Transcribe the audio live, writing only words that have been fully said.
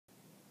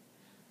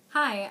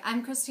Hi,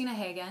 I'm Christina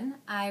Hagan.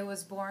 I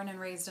was born and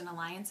raised in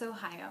Alliance,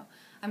 Ohio.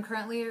 I'm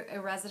currently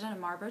a resident of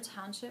Marlboro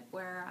Township,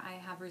 where I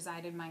have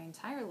resided my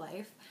entire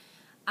life.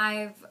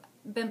 I've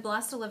been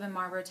blessed to live in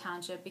Marlboro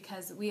Township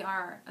because we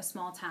are a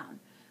small town,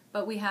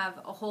 but we have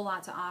a whole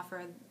lot to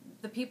offer.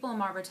 The people in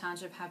Marlboro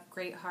Township have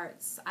great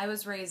hearts. I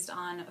was raised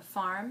on a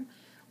farm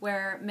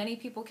where many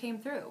people came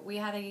through. We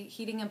had a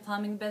heating and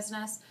plumbing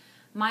business.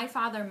 My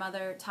father and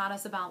mother taught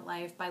us about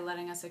life by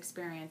letting us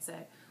experience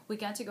it. We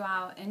get to go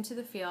out into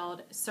the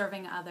field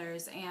serving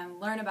others and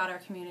learn about our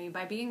community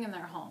by being in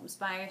their homes,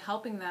 by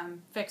helping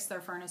them fix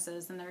their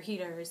furnaces and their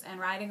heaters and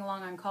riding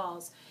along on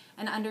calls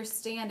and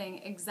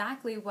understanding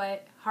exactly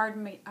what hard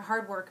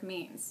work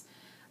means.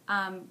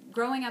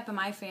 Growing up in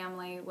my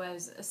family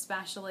was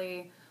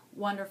especially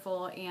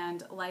wonderful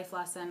and life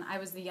lesson. I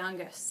was the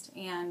youngest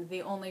and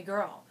the only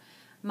girl.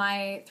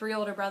 My three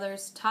older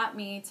brothers taught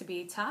me to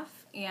be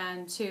tough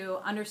and to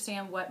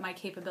understand what my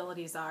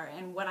capabilities are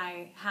and what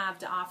I have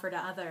to offer to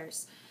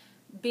others.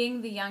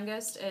 Being the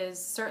youngest is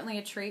certainly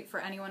a treat for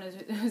anyone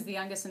who's the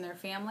youngest in their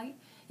family.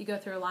 You go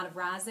through a lot of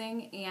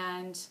razzing,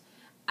 and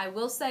I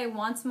will say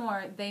once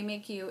more, they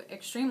make you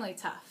extremely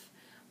tough.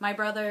 My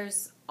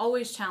brothers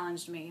always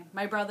challenged me.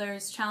 My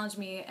brothers challenged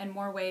me in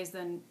more ways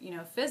than,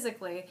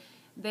 physically.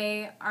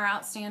 They are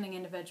outstanding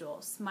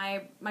individuals.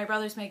 My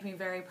brothers make me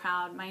very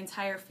proud. My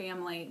entire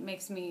family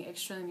makes me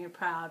extremely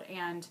proud.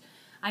 And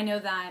I know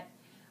that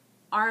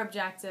our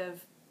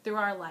objective through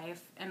our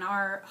life and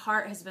our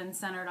heart has been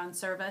centered on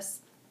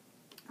service.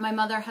 My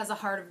mother has a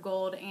heart of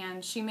gold,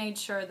 and she made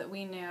sure that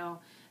we knew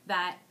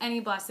that any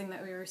blessing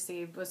that we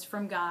received was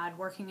from God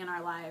working in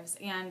our lives.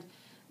 And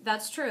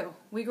that's true.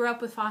 We grew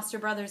up with foster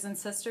brothers and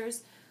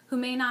sisters who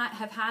may not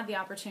have had the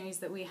opportunities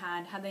that we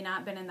had they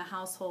not been in the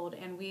household,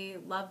 and we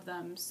loved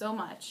them so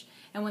much.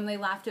 And when they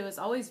left, it was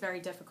always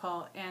very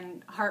difficult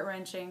and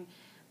heart-wrenching,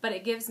 but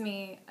it gives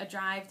me a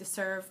drive to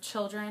serve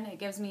children. It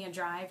gives me a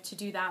drive to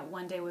do that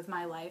one day with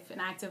my life and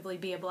actively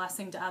be a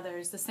blessing to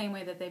others the same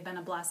way that they've been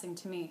a blessing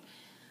to me.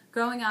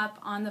 Growing up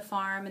on the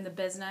farm and the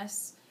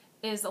business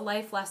is a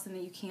life lesson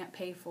that you can't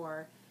pay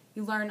for.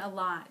 You learn a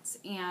lot,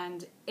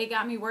 and it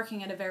got me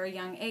working at a very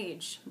young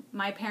age.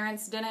 My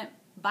parents didn't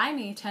buy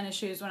me tennis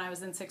shoes when I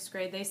was in 6th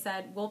grade. They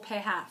said, we'll pay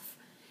half.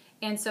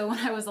 And so when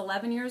I was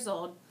 11 years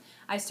old,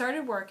 I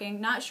started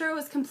working. Not sure it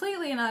was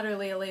completely and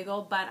utterly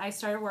illegal, but I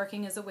started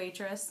working as a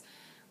waitress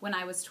when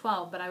I was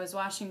 12. But I was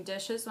washing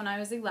dishes when I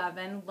was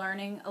 11,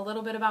 learning a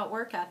little bit about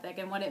work ethic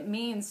and what it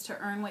means to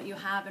earn what you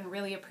have and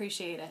really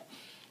appreciate it.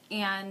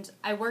 And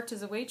I worked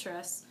as a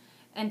waitress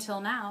until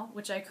now,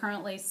 which I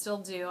currently still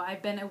do.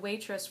 I've been a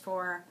waitress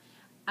for,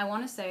 I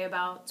want to say,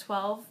 about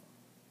 12,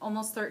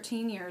 almost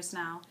 13 years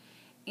now.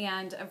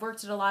 And I've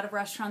worked at a lot of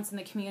restaurants in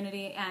the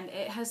community, and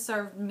it has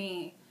served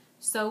me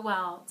so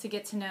well to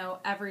get to know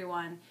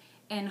everyone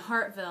in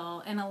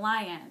Hartville, in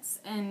Alliance,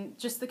 and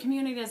just the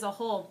community as a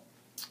whole.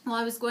 While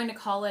I was going to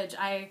college,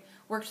 I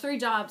worked 3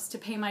 jobs to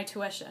pay my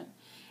tuition,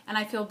 and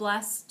I feel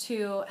blessed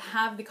to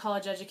have the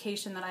college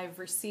education that I've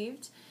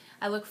received.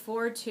 I look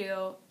forward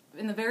to,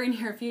 in the very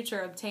near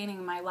future,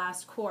 obtaining my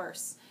last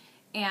course.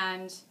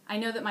 And I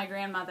know that my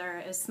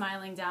grandmother is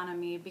smiling down on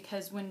me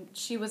because when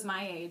she was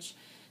my age,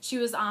 she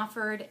was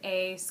offered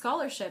a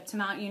scholarship to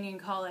Mount Union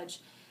College.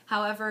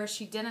 However,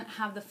 she didn't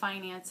have the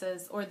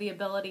finances or the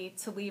ability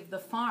to leave the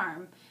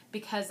farm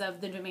because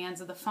of the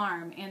demands of the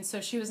farm. And so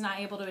she was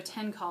not able to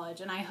attend college.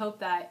 And I hope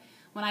that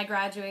when I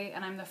graduate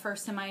and I'm the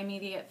first in my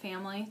immediate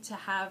family to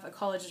have a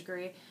college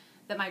degree,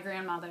 that my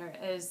grandmother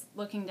is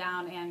looking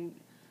down and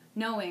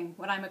knowing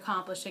what I'm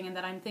accomplishing and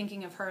that I'm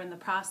thinking of her in the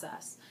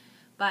process.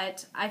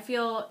 But I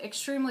feel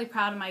extremely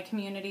proud of my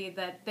community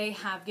that they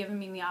have given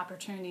me the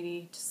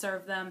opportunity to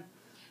serve them.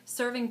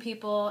 Serving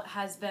people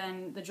has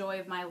been the joy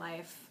of my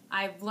life.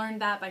 I've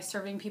learned that by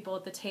serving people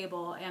at the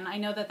table, and I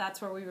know that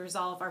that's where we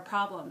resolve our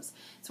problems.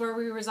 It's where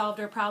we resolved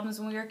our problems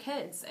when we were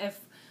kids. If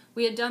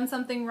we had done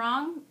something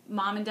wrong,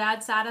 Mom and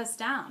Dad sat us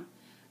down.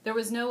 There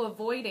was no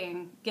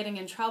avoiding getting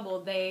in trouble.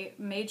 They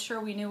made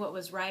sure we knew what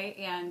was right,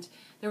 and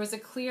there was a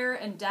clear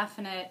and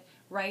definite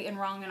right and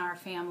wrong in our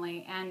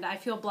family. And I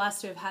feel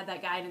blessed to have had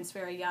that guidance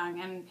very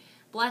young, and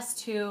blessed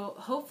to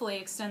hopefully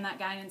extend that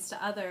guidance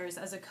to others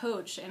as a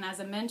coach and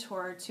as a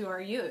mentor to our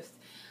youth.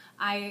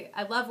 I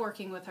love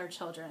working with our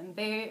children.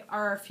 They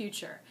are our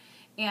future.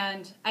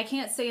 And I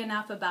can't say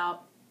enough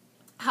about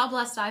how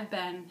blessed I've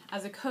been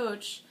as a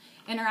coach,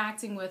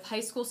 interacting with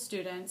high school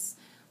students,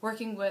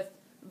 working with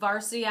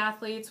varsity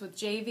athletes, with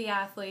JV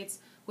athletes,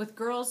 with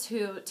girls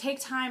who take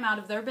time out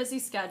of their busy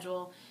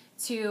schedule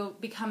to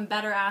become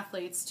better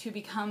athletes, to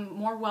become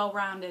more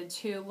well-rounded,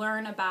 to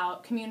learn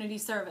about community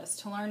service,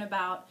 to learn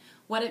about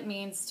what it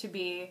means to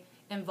be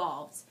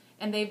involved.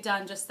 And they've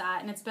done just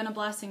that, and it's been a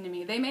blessing to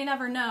me. They may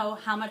never know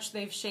how much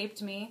they've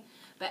shaped me,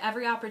 but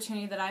every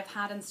opportunity that I've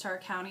had in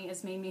Stark County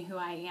has made me who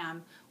I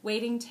am.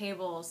 Waiting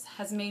tables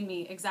has made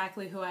me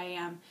exactly who I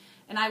am.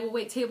 And I will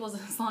wait tables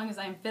as long as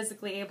I'm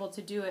physically able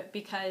to do it,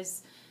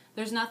 because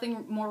there's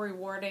nothing more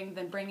rewarding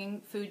than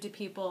bringing food to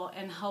people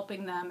and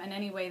helping them in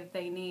any way that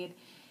they need.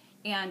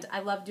 And I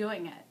love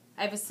doing it.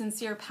 I have a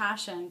sincere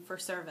passion for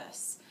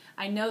service.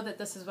 I know that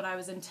this is what I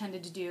was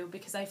intended to do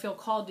because I feel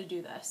called to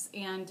do this.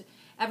 And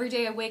every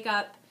day I wake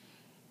up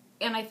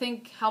and I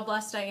think how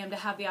blessed I am to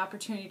have the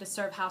opportunity to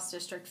serve House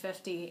District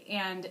 50.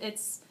 And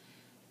it's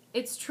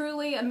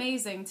truly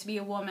amazing to be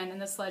a woman in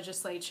this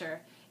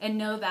legislature and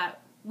know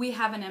that we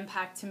have an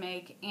impact to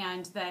make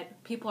and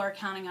that people are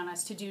counting on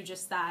us to do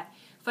just that.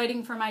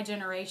 Fighting for my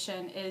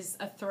generation is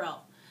a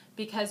thrill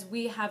because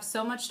we have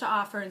so much to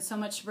offer and so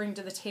much to bring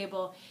to the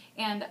table.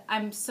 And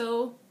I'm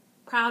so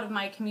proud of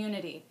my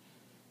community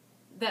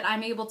that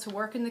I'm able to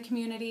work in the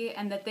community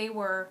and that they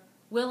were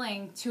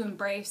willing to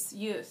embrace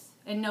youth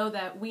and know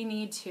that we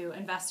need to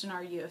invest in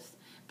our youth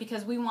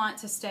because we want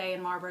to stay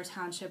in Marlboro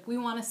Township. We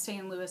want to stay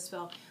in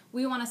Louisville.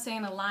 We want to stay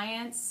in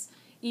Alliance,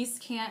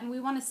 East Canton.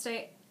 We want to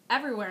stay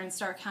everywhere in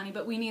Stark County,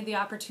 but we need the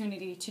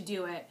opportunity to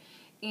do it.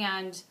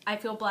 And I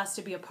feel blessed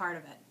to be a part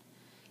of it.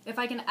 If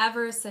I can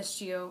ever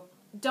assist you,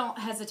 don't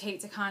hesitate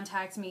to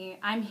contact me.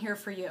 I'm here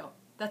for you.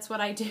 That's what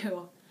I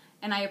do.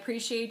 And I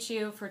appreciate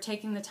you for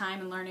taking the time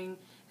and learning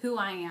who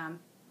I am.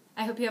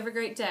 I hope you have a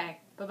great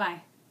day.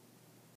 Bye-bye.